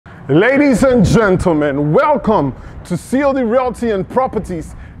Ladies and gentlemen, welcome to C.O.D Realty and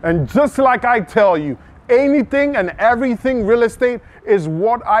Properties. And just like I tell you, anything and everything real estate is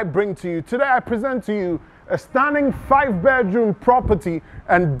what I bring to you. Today I present to you a stunning 5-bedroom property,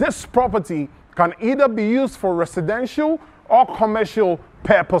 and this property can either be used for residential or commercial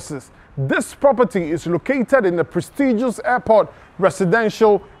purposes. This property is located in the prestigious airport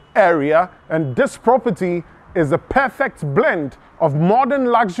residential area, and this property is a perfect blend of modern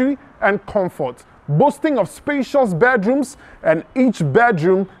luxury and comfort, boasting of spacious bedrooms, and each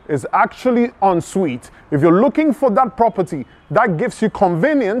bedroom is actually en suite. If you're looking for that property that gives you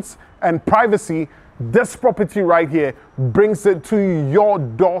convenience and privacy, this property right here brings it to your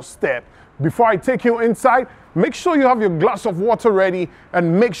doorstep. Before I take you inside, make sure you have your glass of water ready,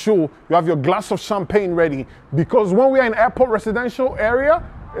 and make sure you have your glass of champagne ready, because when we are in airport residential area,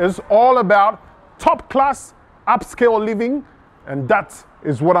 it's all about top class upscale living, and that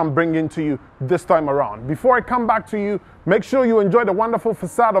is what I'm bringing to you this time around. Before I come back to you, make sure you enjoy the wonderful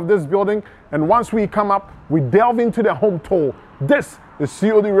facade of this building, and once we come up, we delve into the home tour. This is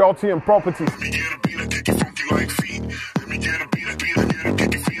C.O.D Realty and Properties. Let me get a beat, I kick it funky like feet. Let me get a beat, I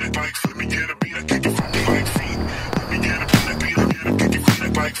kick it feet like bikes. Let me get a beat, I kick it funky like feet. Let me get a beat, I kick it feet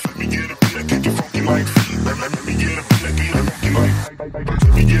like bikes. Let me get a beat, I kick it funky like feet. Let me get a beat, I kick it funky like bikes.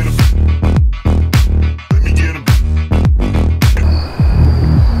 Let me get a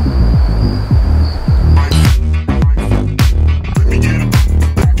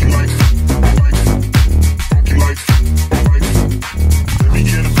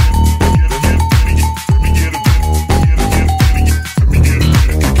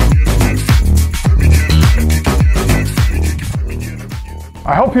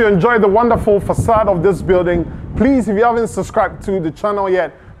I hope you enjoyed the wonderful facade of this building. Please, if you haven't subscribed to the channel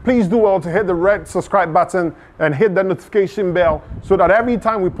yet, please do well to hit the red subscribe button and hit the notification bell so that every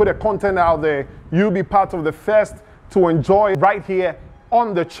time we put a content out there, you'll be part of the first to enjoy right here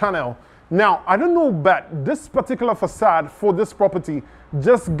on the channel. Now, I don't know, but this particular facade for this property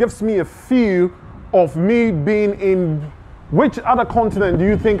just gives me a feel of me being in which other continent do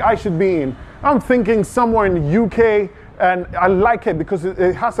you think I should be in? I'm thinking somewhere in the UK. And I like it because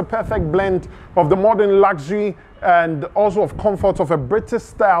it has a perfect blend of the modern luxury and also of comfort of a British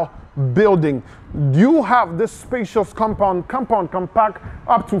style building. You have this spacious compound. Compound can pack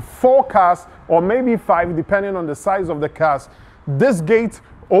up to 4 cars or maybe 5 depending on the size of the cars. This gate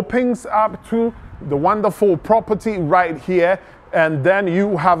opens up to the wonderful property right here, and then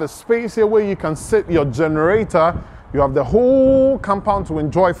you have a space here where you can sit your generator. You have the whole compound to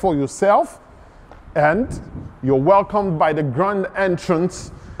enjoy for yourself. And you're welcomed by the grand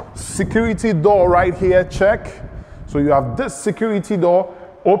entrance security door right here, check. So you have this security door,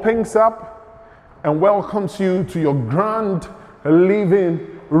 opens up and welcomes you to your grand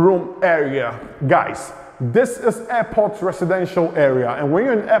living room area. Guys, this is airport residential area, and when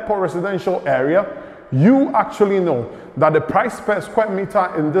you're in airport residential area, you actually know that the price per square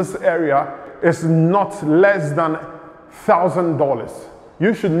meter in this area is not less than $1,000.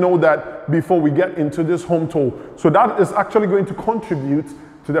 You should know that before we get into this home tour. So that is actually going to contribute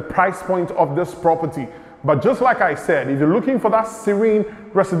to the price point of this property. But just like I said, if you're looking for that serene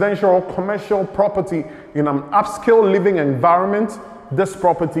residential or commercial property in an upscale living environment, this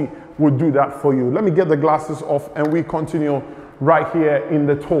property will do that for you. Let me get the glasses off and we continue right here in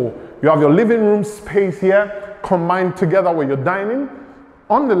the tour. You have your living room space here combined together with your dining.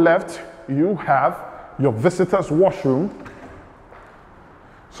 On the left, you have your visitor's washroom.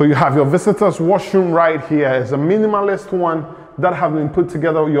 So you have your visitor's washroom right here. It's a minimalist one that have been put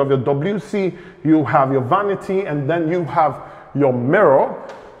together. You have your WC, you have your vanity, and then you have your mirror.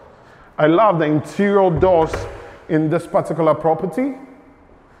 I love the interior doors in this particular property.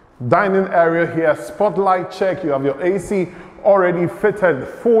 Dining area here, spotlight check. You have your AC already fitted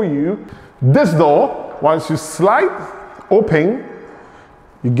for you. This door, once you slide open,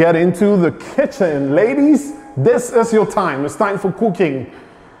 you get into the kitchen. Ladies, this is your time. It's time for cooking.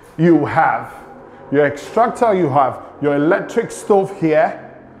 You have your extractor, you have your electric stove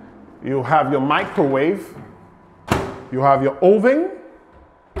here, you have your microwave, you have your oven,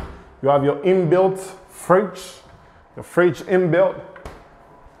 you have your inbuilt fridge, your fridge inbuilt.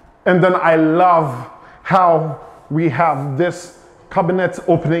 And then I love how we have this cabinet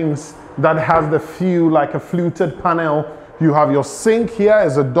openings that has the feel like a fluted panel. You have your sink here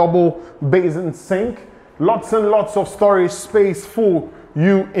as a double basin sink. Lots and lots of storage space for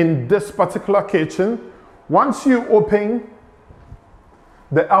you in this particular kitchen. Once you open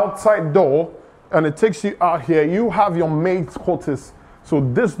the outside door and it takes you out here, you have your maid's quarters. So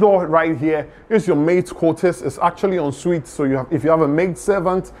this door right here is your maid's quarters. It's actually en suite. So if you have a maid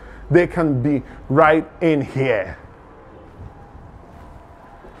servant, they can be right in here.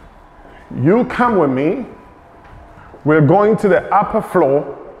 You come with me. We're going to the upper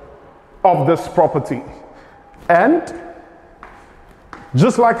floor of this property. And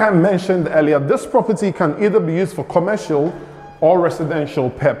just like I mentioned earlier, this property can either be used for commercial or residential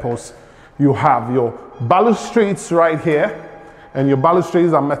purpose. You have your balustrades right here, and your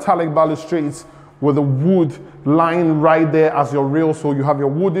balustrades are metallic balustrades with a wood line right there as your rail. So you have your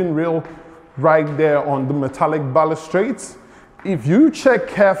wooden rail right there on the metallic balustrades. If you check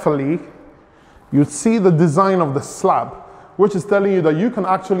carefully, you see the design of the slab, which is telling you that you can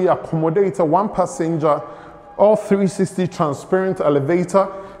actually accommodate a one passenger or 360 transparent elevator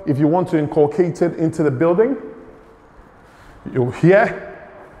if you want to inculcate it into the building. You're here,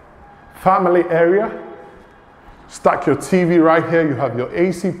 family area, stack your TV right here. You have your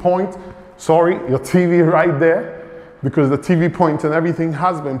AC point, your TV right there, because the TV point and everything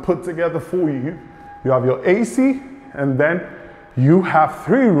has been put together for you. You have your AC, and then you have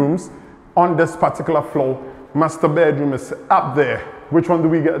 3 rooms on this particular floor. Master bedroom is up there. Which one do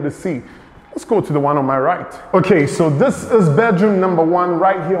we get to see? Let's go to the one on my right. Okay, so this is bedroom number 1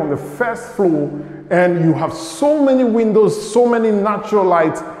 right here on the first floor, and you have so many windows, so many natural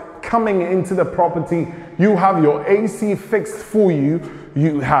lights coming into the property. You have your AC fixed for you.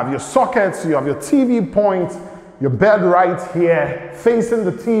 You have your sockets, you have your TV point, your bed right here facing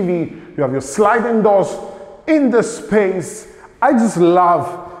the TV. You have your sliding doors in the space. I just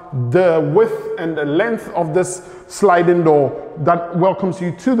love the width and the length of this sliding door that welcomes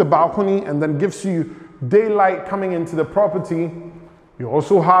you to the balcony and then gives you daylight coming into the property. You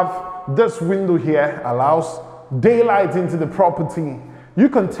also have this window here, allows daylight into the property. You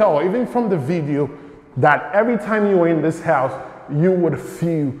can tell even from the video that every time you are in this house, you would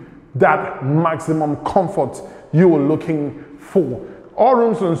feel that maximum comfort you were looking for. All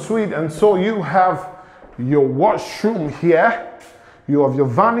rooms en suite, and so you have your washroom here. You have your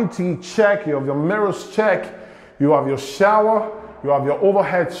vanity check, you have your mirrors check, you have your shower, you have your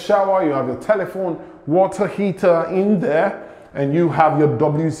overhead shower, you have your telephone water heater in there, and you have your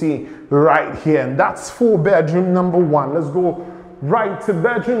WC right here. And that's for bedroom number 1. Let's go right to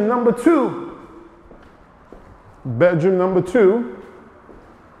bedroom number 2. Bedroom number 2.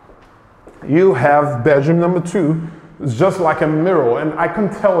 You have bedroom number 2. It's just like a mirror. And I can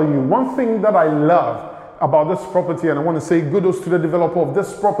tell you one thing that I love about this property, and I want to say kudos to the developer of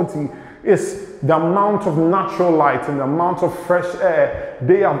this property, is the amount of natural light and the amount of fresh air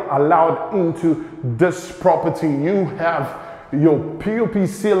they have allowed into this property. You have your POP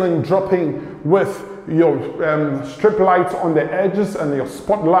ceiling dropping with your strip lights on the edges and your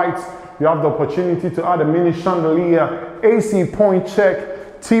spotlights. You have the opportunity to add a mini chandelier, AC point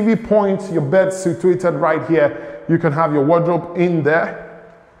check, TV point, your bed situated right here. You can have your wardrobe in there.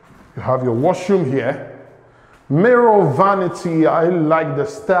 You have your washroom here. Mirror vanity, I like the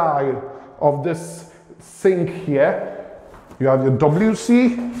style of this sink here. You have your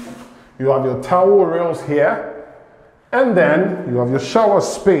WC, you have your towel rails here, and then you have your shower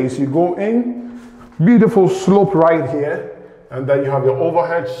space. You go in, beautiful slope right here, and then you have your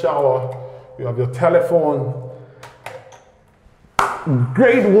overhead shower, you have your telephone.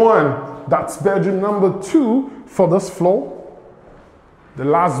 Grade 1, that's bedroom number 2 for this floor. The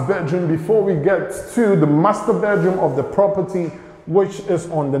last bedroom before we get to the master bedroom of the property, which is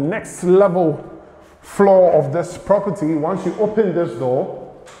on the next level floor of this property. Once you open this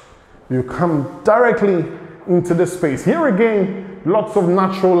door, you come directly into this space. Here again, lots of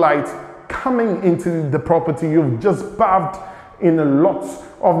natural light coming into the property. You've just bathed in a lot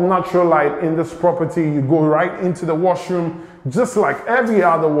of natural light in this property. You go right into the washroom, just like every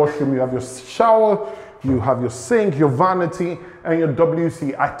other washroom. You have your shower, you have your sink, your vanity, and your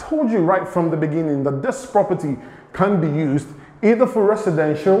WC. I told you right from the beginning that this property can be used either for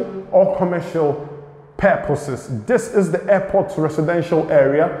residential or commercial purposes. This is the airport residential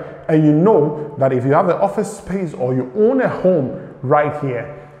area, and you know that if you have an office space or you own a home right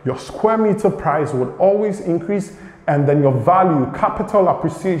here, your square meter price would always increase, and then your value, capital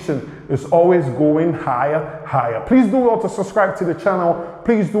appreciation, is always going higher. Please do well to subscribe to the channel.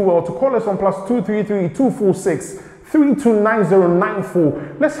 Please do well to call us on +233 246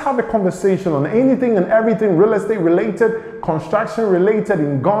 329094. Let's have a conversation on anything and everything real estate related, construction related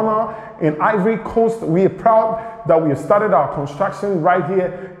in Ghana, in Ivory Coast. We are proud that we have started our construction right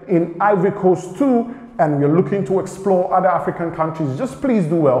here in Ivory Coast too, and we're looking to explore other African countries. Just please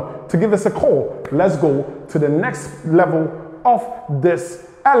do well to give us a call. Let's go to the next level of this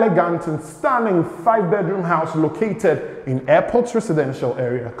elegant and stunning 5-bedroom house located in Airport's residential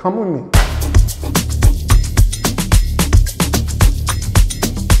area. Come with me.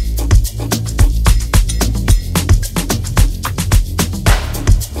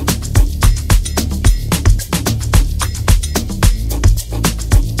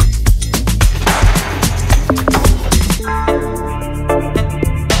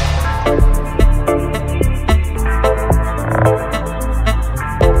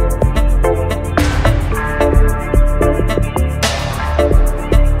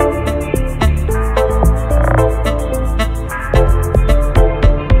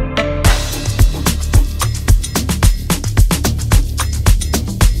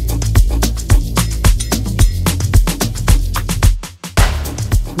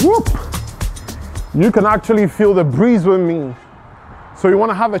 You can actually feel the breeze with me. So you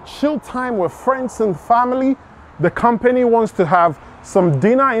want to have a chill time with friends and family. The company wants to have some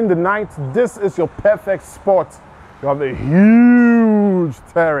dinner in the night. This is your perfect spot. You have a huge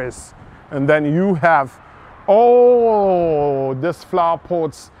terrace, and then you have all these flower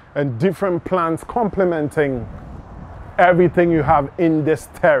pots and different plants complementing everything you have in this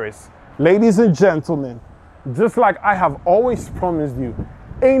terrace. Ladies and gentlemen, just like I have always promised you,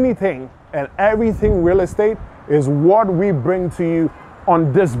 anything and everything real estate is what we bring to you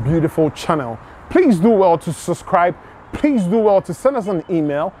on this beautiful channel. Please do well to subscribe. Please do well to send us an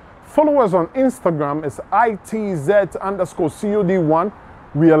email. Follow us on Instagram. It's ITZ_COD1.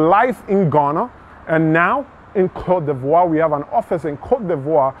 We are live in Ghana and now in Côte d'Ivoire. We have an office in Côte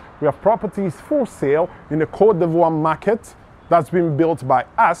d'Ivoire. We have properties for sale in the Côte d'Ivoire market that's been built by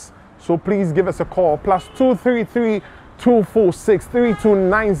us. So please give us a call. +233 246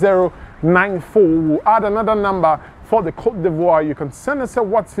 329094. We'll add another number for the Côte d'Ivoire. You can send us a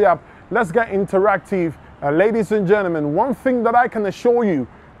WhatsApp. Let's get interactive. Ladies and gentlemen, one thing that I can assure you,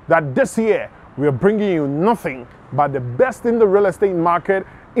 that this year we are bringing you nothing but the best in the real estate market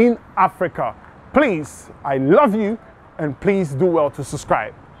in Africa. Please, I love you, and please do well to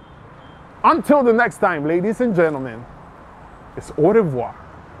subscribe. Until the next time, ladies and gentlemen, it's au revoir.